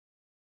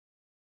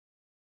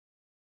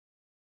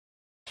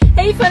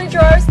Hey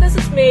Fun2drawers, this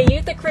is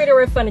me, the creator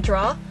of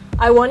Fun2draw.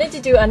 I wanted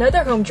to do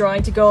another home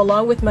drawing to go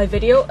along with my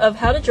video of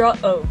how to draw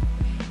O.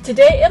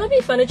 Today it'll be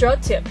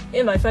Fun2draw tip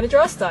in my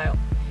Fun2draw style.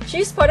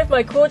 She's part of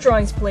my cool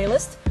drawings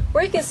playlist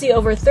where you can see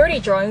over 30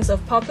 drawings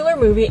of popular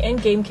movie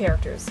and game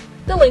characters.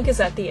 The link is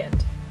at the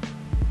end.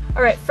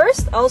 Alright,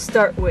 first I'll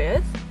start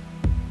with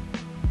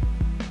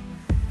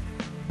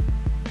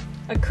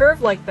a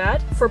curve like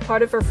that for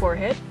part of her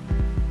forehead.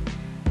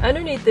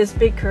 Underneath this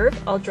big curve,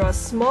 I'll draw a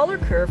smaller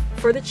curve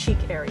for the cheek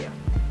area.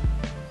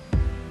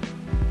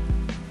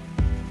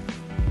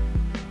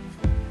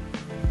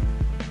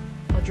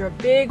 I'll draw a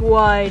big,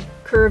 wide,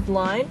 curved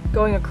line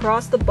going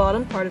across the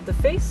bottom part of the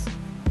face.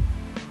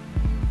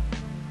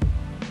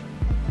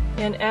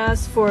 And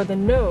as for the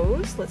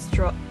nose, let's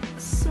draw a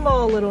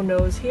small little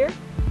nose here.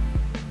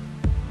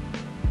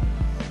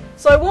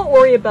 So I won't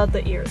worry about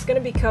the ear. It's going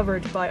to be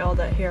covered by all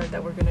that hair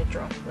that we're going to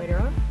draw later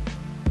on.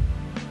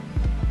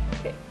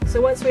 Okay, so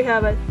once we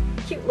have a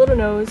cute little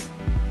nose,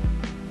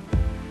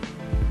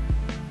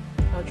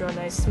 I'll draw a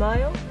nice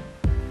smile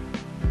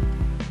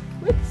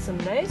with some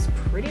nice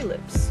pretty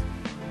lips.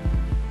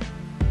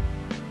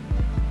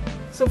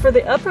 So for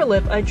the upper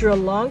lip, I drew a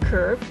long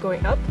curve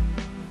going up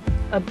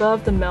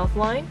above the mouth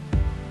line,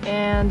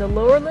 and the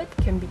lower lip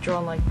can be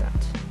drawn like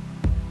that,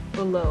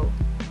 below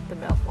the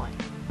mouth line.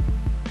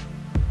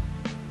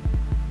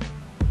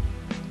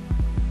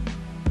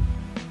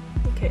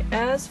 Okay,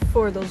 as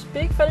for those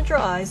big Fun2draw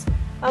eyes,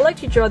 I like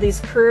to draw these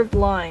curved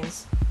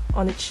lines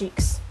on the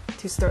cheeks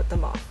to start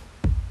them off.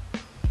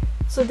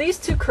 So these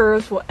two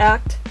curves will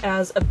act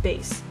as a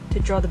base to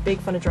draw the big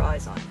Fun2draw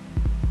eyes on.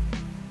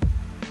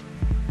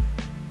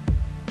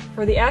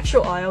 For the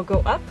actual eye, I'll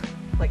go up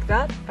like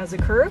that as a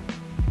curve,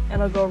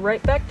 and I'll go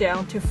right back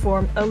down to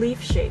form a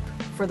leaf shape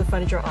for the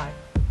Fun2draw eye.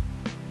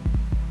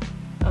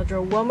 I'll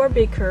draw one more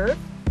big curve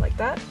like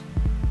that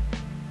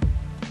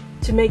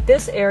to make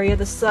this area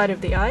the side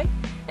of the eye,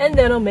 and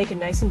then I'll make it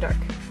nice and dark.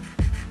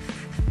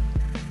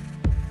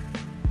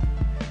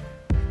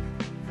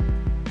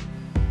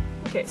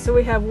 Okay, so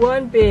we have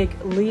one big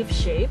leaf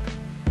shape,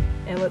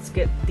 and let's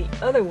get the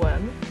other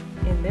one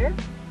in there.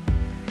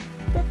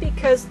 But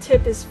because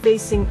tip is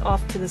facing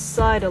off to the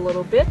side a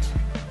little bit,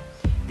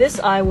 this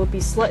eye will be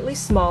slightly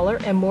smaller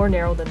and more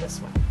narrow than this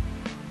one,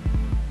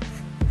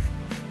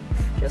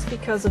 just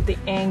because of the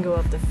angle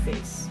of the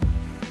face.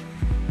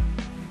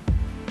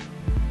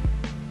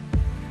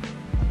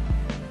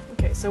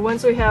 Okay, so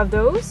once we have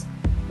those,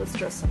 let's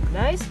draw some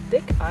nice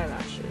thick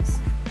eyelashes.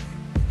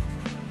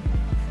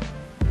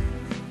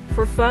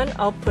 For fun,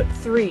 I'll put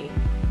 3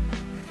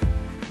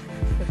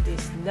 of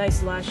these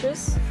nice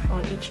lashes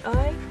on each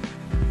eye.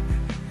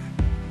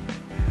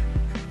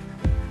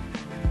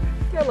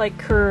 They're like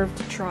curved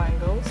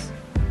triangles.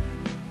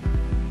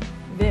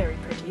 Very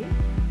pretty.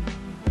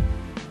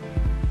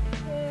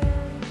 And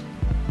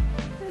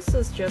this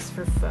is just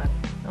for fun.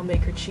 I'll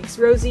make her cheeks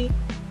rosy.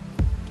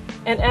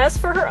 And as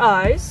for her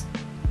eyes,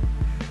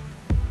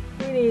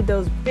 we need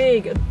those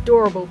big,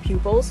 adorable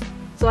pupils.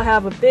 So I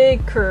have a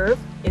big curve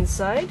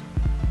inside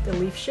the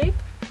leaf shape,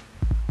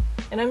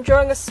 and I'm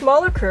drawing a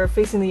smaller curve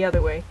facing the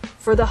other way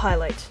for the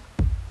highlight.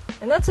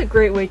 And that's a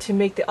great way to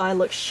make the eye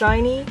look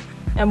shiny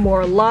and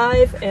more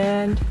alive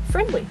and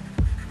friendly.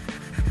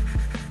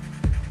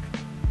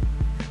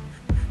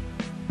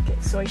 Okay,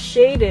 so I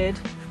shaded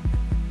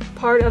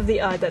part of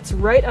the eye that's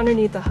right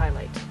underneath the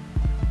highlight.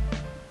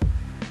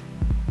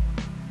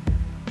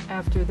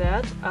 After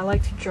that, I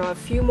like to draw a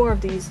few more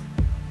of these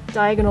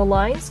diagonal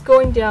lines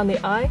going down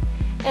the eye,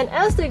 and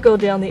as they go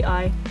down the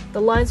eye, the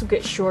lines will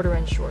get shorter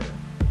and shorter.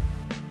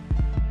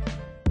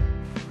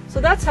 So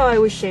that's how I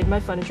always shade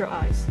my Fun2draw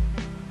eyes.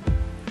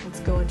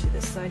 Let's go into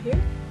this side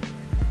here.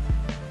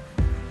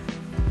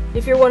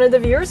 If you're one of the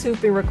viewers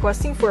who've been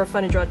requesting for a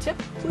Fun2draw tip,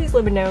 please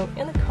let me know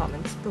in the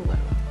comments below.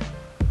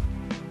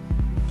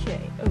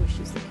 Okay, oh,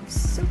 she's looking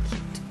so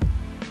cute.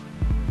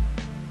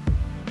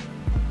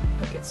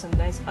 I'll get some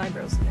nice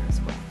eyebrows in there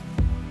as well.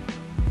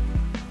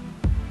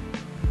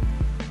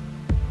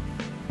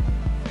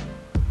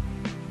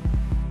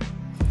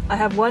 I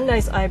have one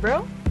nice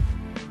eyebrow.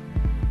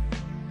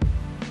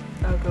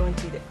 I'll go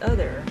into the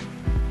other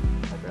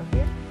eyebrow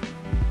here.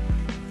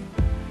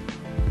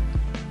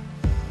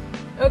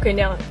 Okay,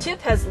 now Tip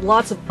has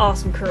lots of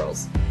awesome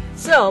curls.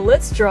 So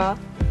let's draw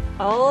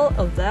all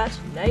of that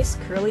nice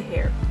curly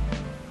hair.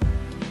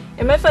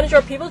 In my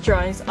Fun2draw people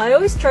drawings, I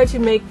always try to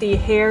make the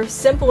hair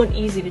simple and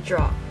easy to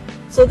draw.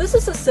 So this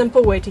is a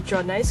simple way to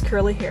draw nice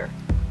curly hair.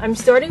 I'm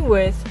starting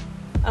with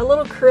a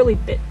little curly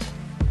bit,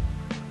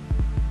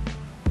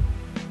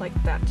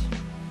 like that.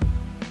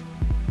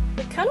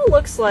 It kind of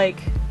looks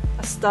like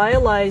a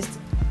stylized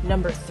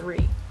number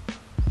 3.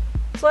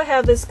 So I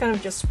have this kind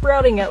of just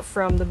sprouting out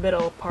from the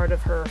middle part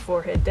of her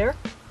forehead there.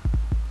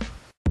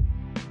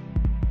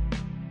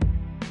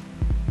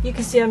 You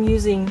can see I'm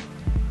using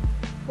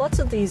lots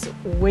of these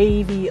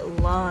wavy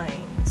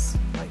lines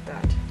like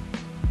that.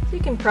 So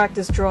you can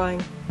practice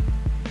drawing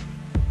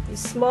these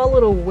small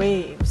little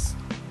waves.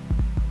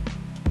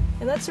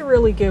 And that's a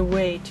really good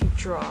way to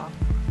draw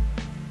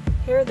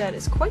hair that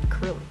is quite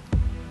curly.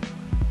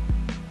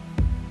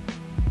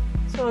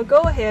 So I'll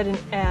go ahead and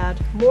add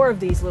more of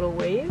these little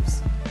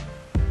waves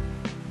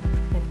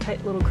and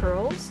tight little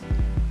curls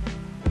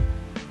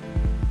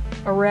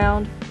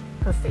around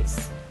her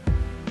face.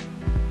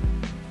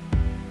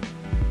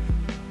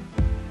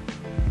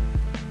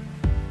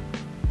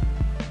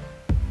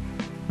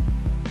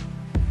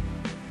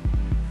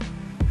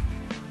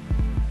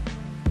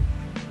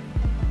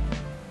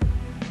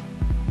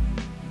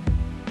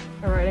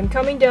 Alright, I'm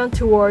coming down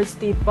towards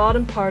the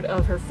bottom part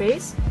of her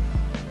face,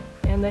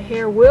 and the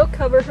hair will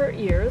cover her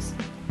ears,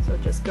 so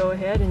just go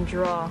ahead and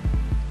draw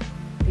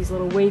these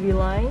little wavy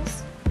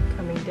lines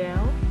coming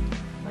down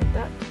like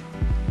that.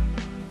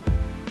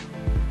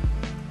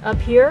 Up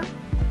here,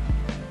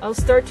 I'll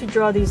start to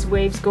draw these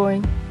waves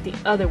going the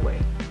other way,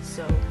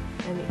 so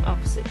in the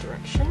opposite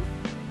direction.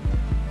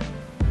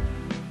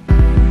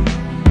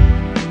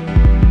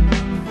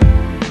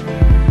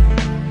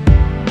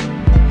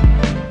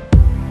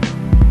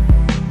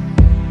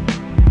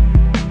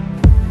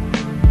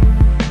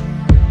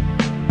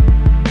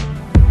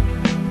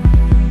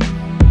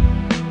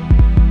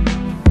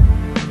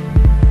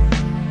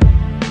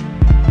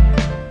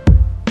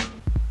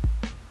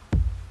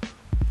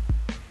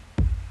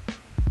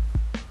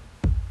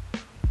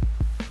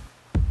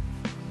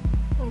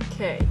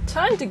 Okay,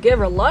 time to give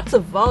her lots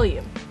of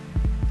volume.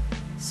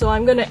 So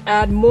I'm going to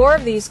add more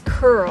of these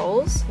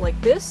curls, like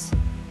this.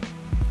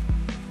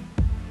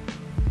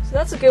 So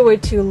that's a good way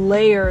to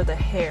layer the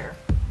hair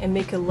and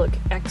make it look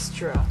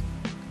extra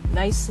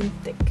nice and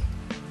thick.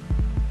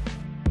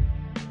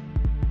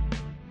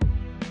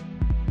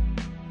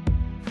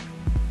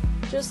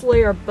 Just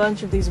layer a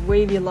bunch of these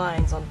wavy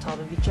lines on top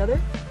of each other.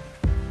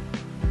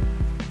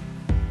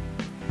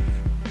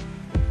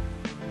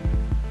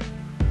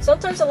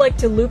 Sometimes I like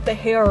to loop the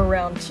hair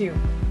around too,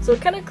 so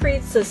it kind of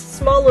creates a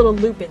small little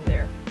loop in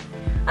there.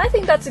 I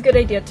think that's a good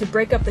idea to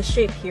break up the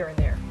shape here and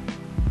there.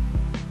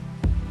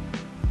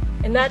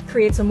 And that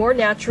creates a more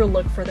natural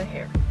look for the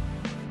hair.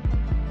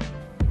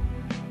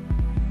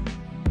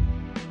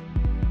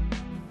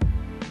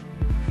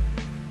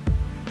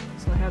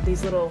 So I have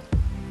these little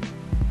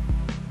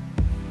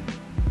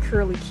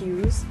curly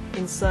cues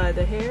inside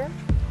the hair.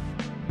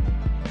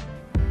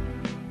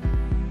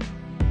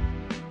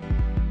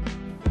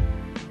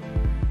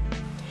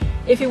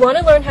 If you want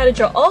to learn how to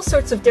draw all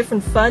sorts of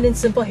different fun and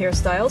simple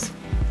hairstyles,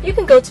 you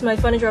can go to my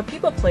Fun2draw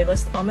People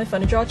playlist on my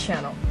Fun2draw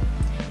channel.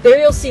 There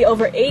you'll see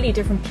over 80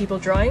 different people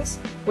drawings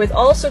with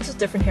all sorts of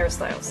different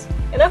hairstyles.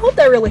 And I hope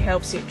that really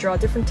helps you draw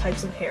different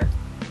types of hair.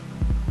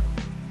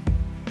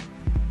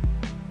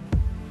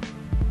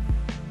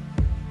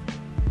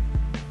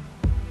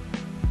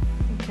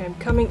 Okay, I'm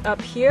coming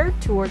up here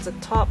towards the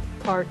top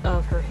part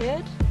of her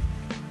head.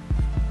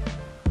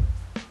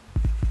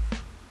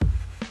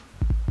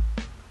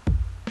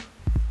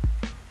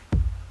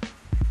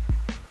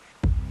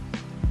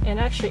 And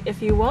actually,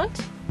 if you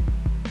want,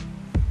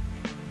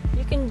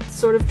 you can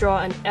sort of draw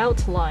an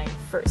outline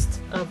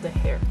first of the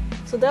hair.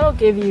 So that'll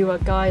give you a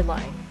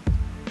guideline.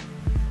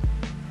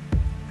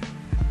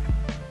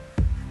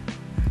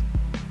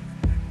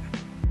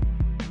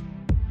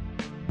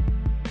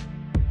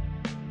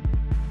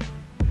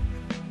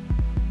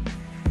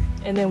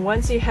 And then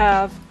once you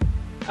have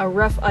a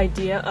rough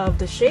idea of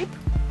the shape,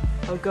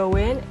 I'll go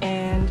in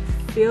and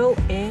fill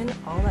in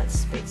all that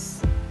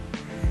space.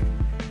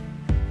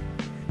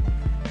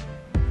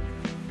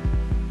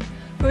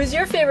 Who is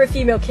your favorite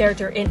female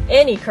character in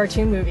any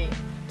cartoon movie?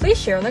 Please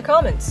share in the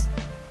comments.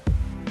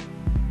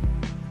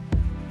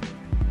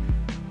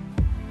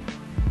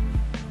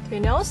 Okay,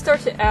 now I'll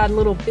start to add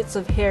little bits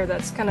of hair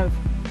that's kind of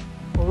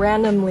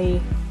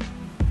randomly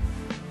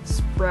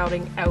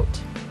sprouting out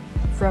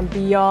from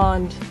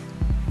beyond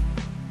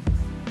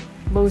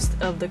most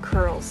of the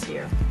curls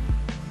here.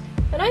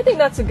 And I think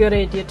that's a good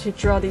idea to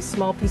draw these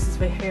small pieces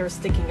of hair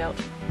sticking out,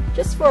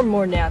 just for a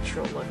more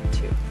natural look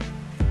too.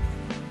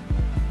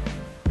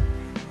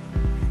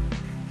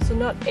 So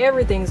not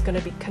everything's going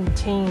to be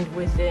contained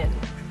within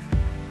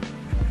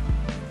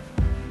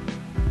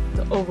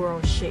the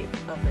overall shape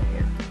of the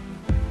hair.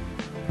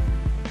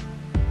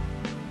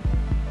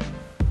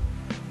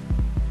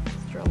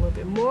 Let's draw a little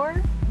bit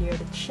more near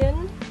the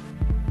chin.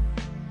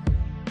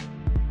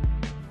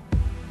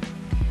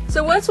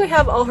 So once we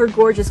have all her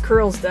gorgeous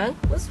curls done,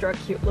 let's draw a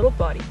cute little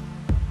body.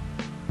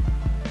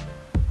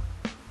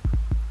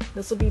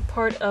 This will be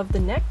part of the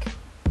neck.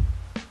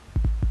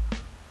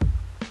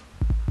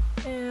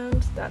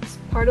 And that's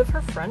part of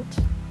her front.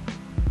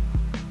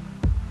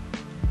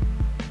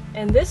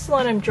 And this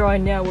line I'm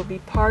drawing now will be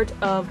part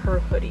of her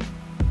hoodie.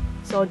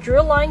 So I'll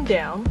draw a line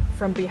down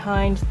from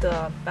behind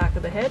the back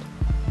of the head.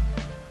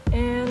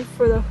 And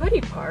for the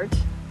hoodie part,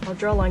 I'll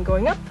draw a line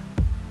going up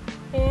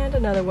and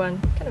another one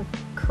kind of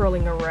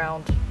curling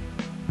around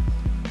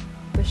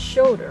the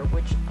shoulder,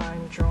 which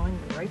I'm drawing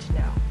right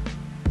now.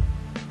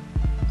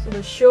 So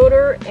the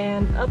shoulder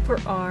and upper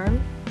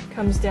arm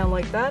comes down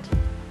like that.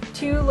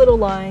 Two little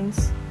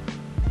lines.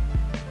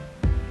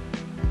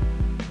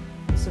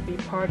 This will be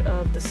part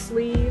of the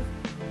sleeve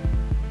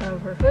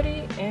of her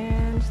hoodie,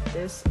 and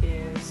this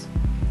is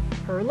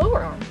her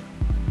lower arm.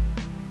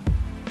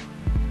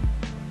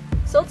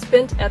 So it's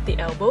bent at the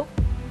elbow.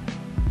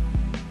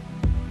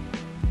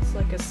 It's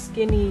like a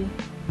skinny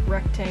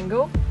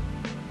rectangle.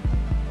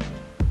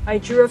 I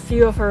drew a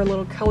few of her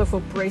little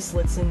colorful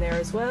bracelets in there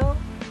as well.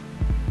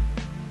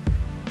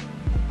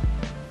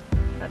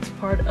 That's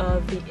part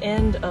of the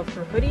end of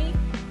her hoodie,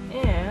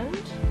 and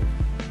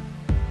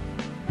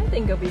I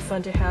think it'll be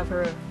fun to have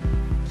her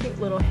cute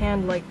little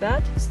hand like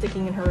that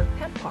sticking in her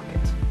pant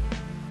pocket.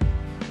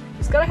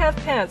 She's gotta have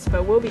pants,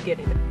 but we'll be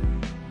getting there.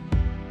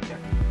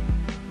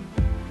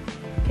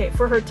 Okay,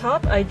 for her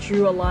top, I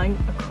drew a line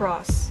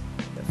across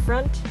the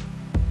front,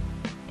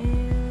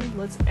 and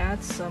let's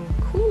add some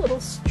cool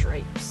little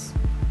stripes.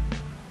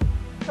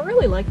 I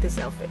really like this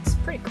outfit, it's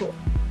pretty cool.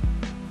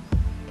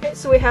 Okay,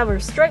 so we have her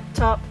striped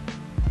top.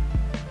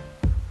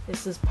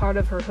 This is part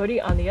of her hoodie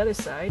on the other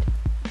side.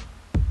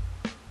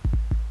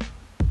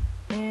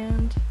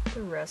 And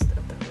the rest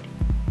of the hoodie.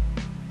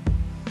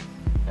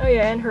 Oh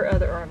yeah, and her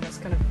other arm, that's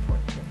kind of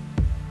important too.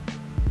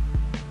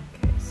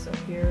 Okay, so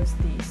here's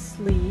the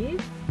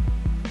sleeve.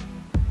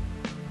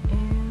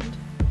 And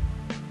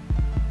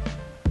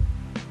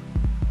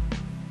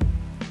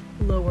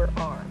lower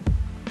arm.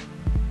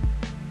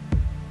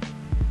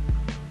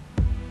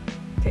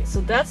 Okay,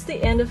 so that's the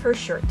end of her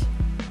shirt.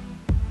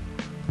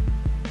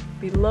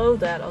 Below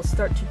that, I'll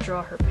start to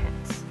draw her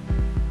pants.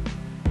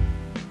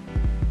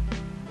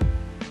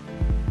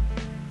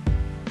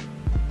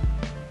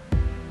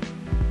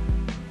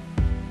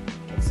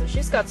 Okay, so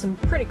she's got some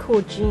pretty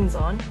cool jeans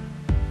on.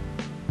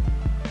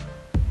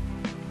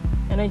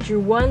 And I drew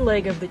one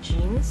leg of the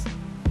jeans.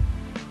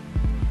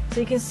 So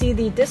you can see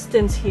the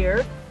distance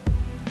here,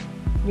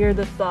 near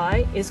the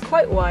thigh, is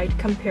quite wide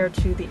compared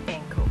to the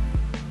ankle.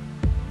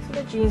 So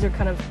the jeans are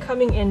kind of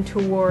coming in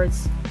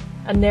towards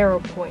a narrow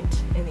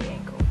point in the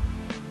ankle.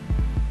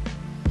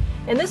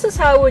 And this is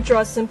how I would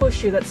draw a simple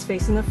shoe that's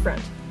facing the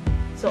front.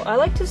 So I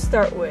like to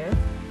start with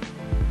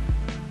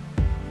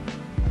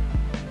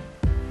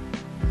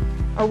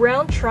a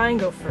round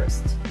triangle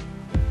first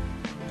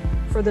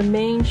for the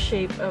main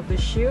shape of the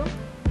shoe.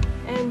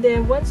 And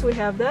then once we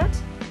have that,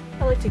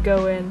 I like to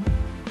go in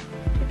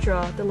to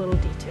draw the little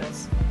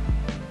details.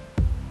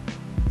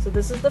 So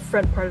this is the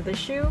front part of the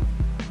shoe,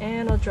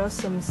 and I'll draw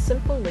some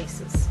simple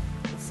laces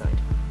inside.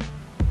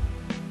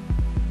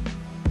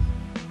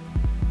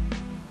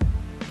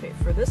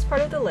 For this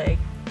part of the leg,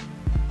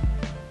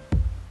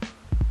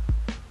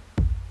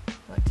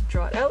 I like to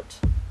draw it out.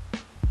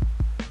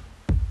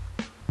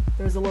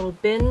 There's a little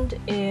bend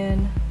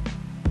in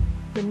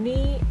the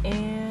knee,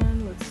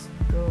 and let's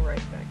go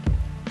right back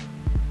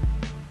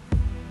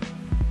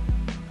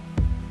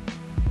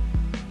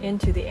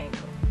into the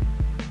ankle.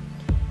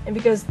 And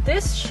because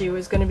this shoe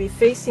is going to be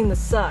facing the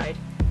side,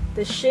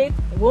 the shape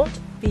won't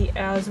be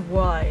as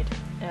wide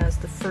as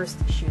the first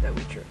shoe that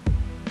we drew.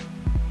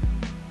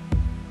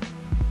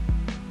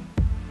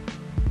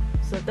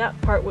 So that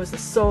part was the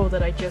sole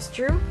that I just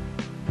drew.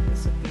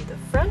 This would be the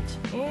front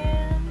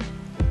and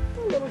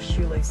the little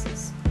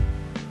shoelaces.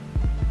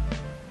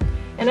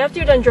 And after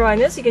you're done drawing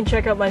this, you can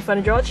check out my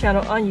Fun2draw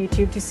channel on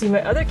YouTube to see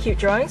my other cute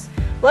drawings,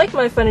 like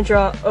my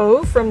Fun2draw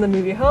Oh from the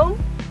movie Home,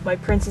 my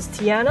Princess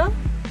Tiana,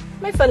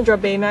 my Fun2draw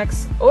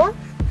Baymax, or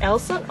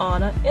Elsa and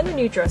Anna in their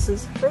new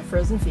dresses from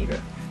Frozen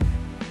Fever.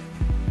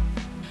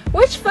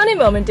 Which funny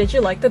moment did you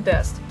like the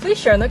best? Please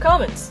share in the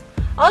comments.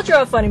 I'll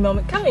draw a funny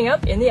moment coming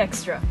up in the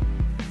extra.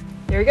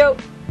 Here we go.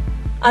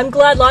 I'm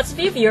glad lots of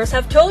you viewers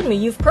have told me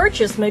you've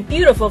purchased my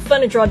beautiful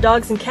Fun2draw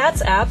Dogs and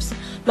Cats apps,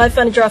 my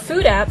Fun2draw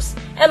Food apps,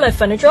 and my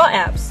Fun2draw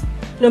apps.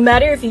 No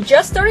matter if you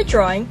just started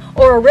drawing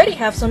or already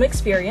have some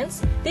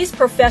experience, these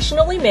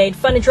professionally made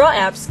Fun2draw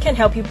apps can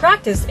help you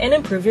practice and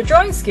improve your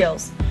drawing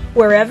skills,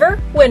 wherever,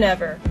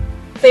 whenever.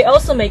 They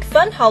also make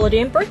fun holiday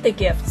and birthday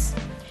gifts.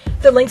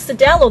 The links to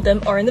download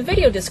them are in the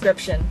video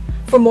description.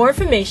 For more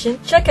information,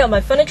 check out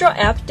my Fun2draw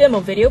app demo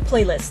video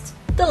playlist.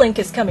 The link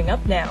is coming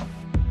up now.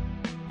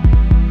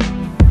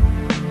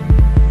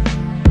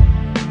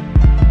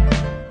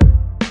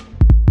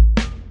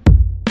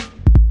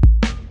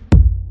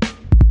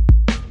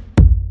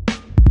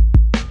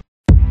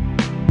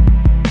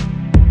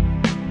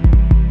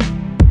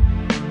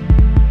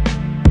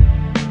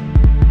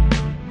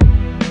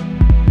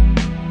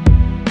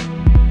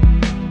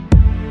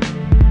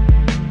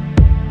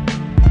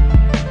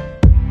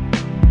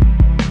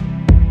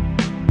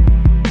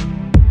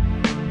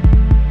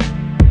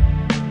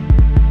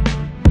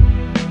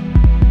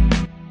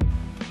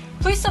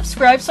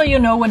 Subscribe so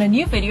you'll know when a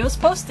new video is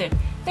posted.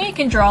 Then you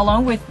can draw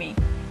along with me.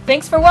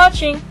 Thanks for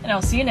watching, and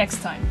I'll see you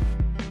next time.